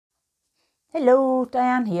Hello,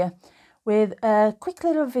 Diane here with a quick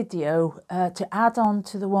little video to add on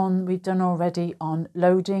to the one we've done already on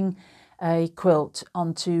loading a quilt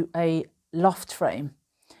onto a loft frame.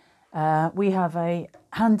 We have a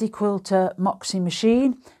Handiquilter Moxie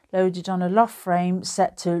machine loaded on a loft frame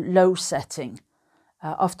set to low setting.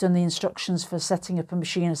 Often the instructions for setting up a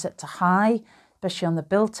machine are set to high, especially on the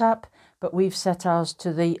built app, but we've set ours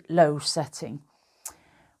to the low setting.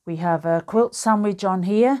 We have a quilt sandwich on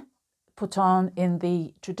here, put on in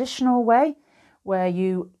the traditional way, where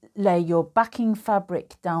you lay your backing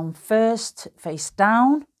fabric down first, face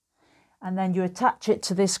down, and then you attach it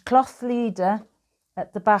to this cloth leader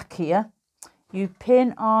at the back here. You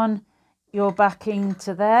pin on your backing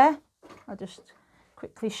to there. I'll just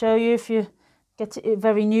quickly show you if you get it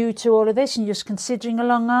very new to all of this and you're just considering a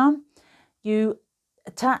long arm. You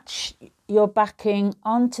attach your backing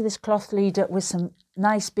onto this cloth leader with some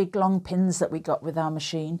nice big long pins that we got with our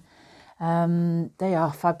machine. They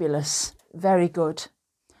are fabulous, very good.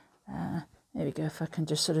 There we go, if I can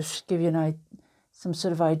just sort of give you some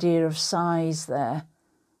sort of idea of size there.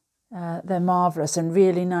 They're marvellous and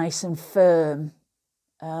really nice and firm,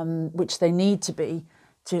 which they need to be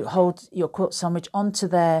to hold your quilt sandwich onto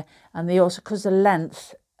there. And they also, because the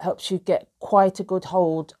length helps you get quite a good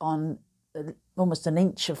hold on almost an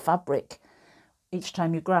inch of fabric each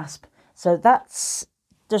time you grasp. So that's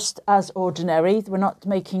just as ordinary. We're not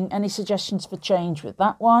making any suggestions for change with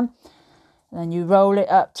that one. And then you roll it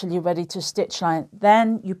up till you're ready to stitch line.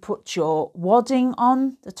 Then you put your wadding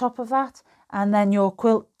on the top of that, and then your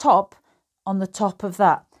quilt top on the top of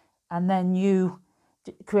that. And then you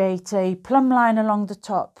create a plumb line along the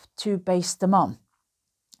top to base them on.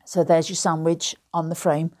 So there's your sandwich on the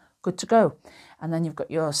frame, good to go. And then you've got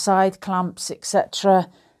your side clamps, etc.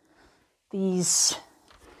 These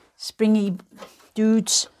springy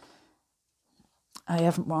dudes. I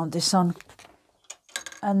haven't wound this on.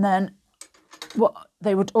 And then what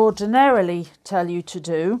they would ordinarily tell you to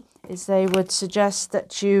do is they would suggest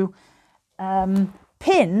that you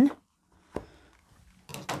pin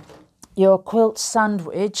your quilt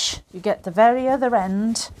sandwich. You get the very other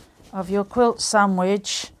end of your quilt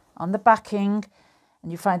sandwich on the backing,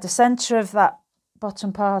 and you find the centre of that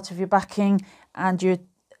bottom part of your backing, and you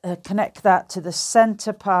connect that to the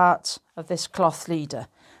centre part of this cloth leader.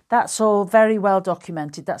 That's all very well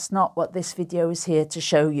documented. That's not what this video is here to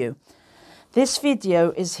show you. This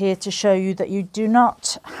video is here to show you that you do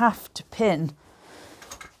not have to pin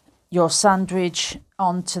your sandwich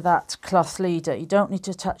onto that cloth leader. You don't need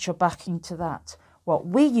to attach your backing to that. What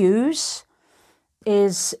we use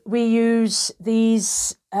is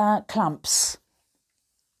these clamps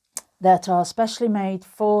that are specially made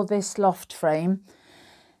for this loft frame.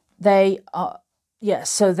 They are,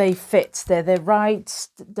 so they fit. They're the right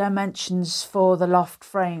dimensions for the loft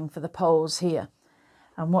frame for the poles here.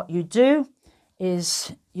 And what you do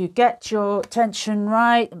is you get your tension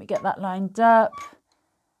right. Let me get that lined up.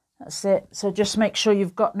 That's it. So just make sure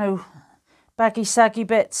you've got no baggy, saggy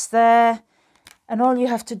bits there. And all you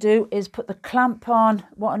have to do is put the clamp on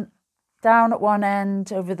down at one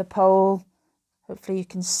end over the pole. Hopefully you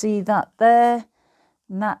can see that there.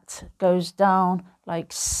 And that goes down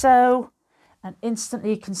like so. And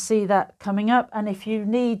instantly you can see that coming up. And if you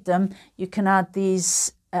need them, you can add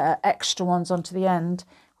these extra ones onto the end,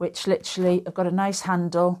 which literally have got a nice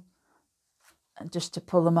handle, and just to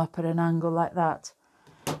pull them up at an angle like that.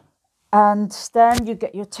 And then you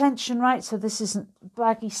get your tension right, so this isn't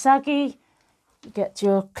baggy saggy. You get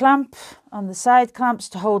your clamp on the side clamps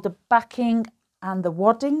to hold the backing and the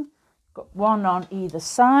wadding. Got one on either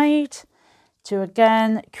side to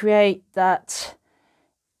again create that,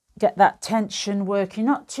 get that tension working,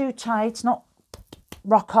 not too tight, not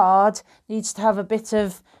rock hard, needs to have a bit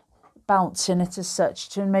of bounce in it as such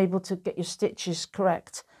to be able to get your stitches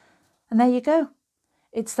correct. And there you go.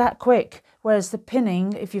 It's that quick. Whereas the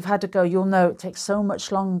pinning, if you've had a go, you'll know it takes so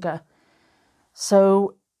much longer.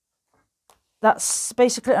 So that's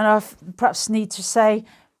basically enough. Perhaps need to say,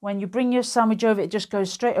 when you bring your sandwich over, it just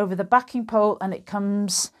goes straight over the backing pole and it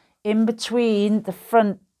comes in between the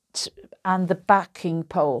front and the backing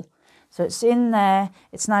pole. So it's in there,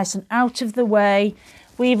 it's nice and out of the way.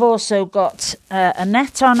 We've also got a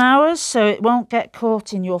net on ours, so it won't get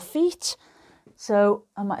caught in your feet. So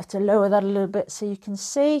I might have to lower that a little bit so you can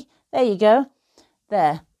see. There you go.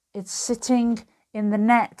 There. It's sitting in the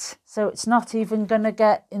net, so it's not even going to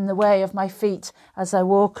get in the way of my feet as I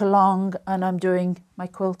walk along and I'm doing my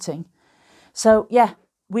quilting. So yeah,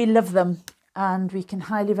 we love them and we can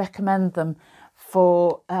highly recommend them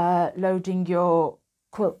for loading your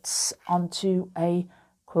quilts onto a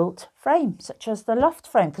quilt frame, such as the loft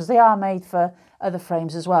frame, because they are made for other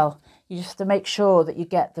frames as well. You just have to make sure that you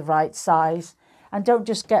get the right size, and don't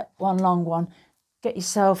just get one long one. Get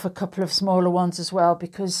yourself a couple of smaller ones as well,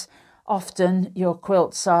 because often your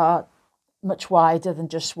quilts are much wider than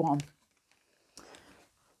just one.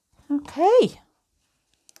 Okay.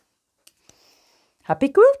 Happy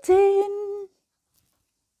quilting!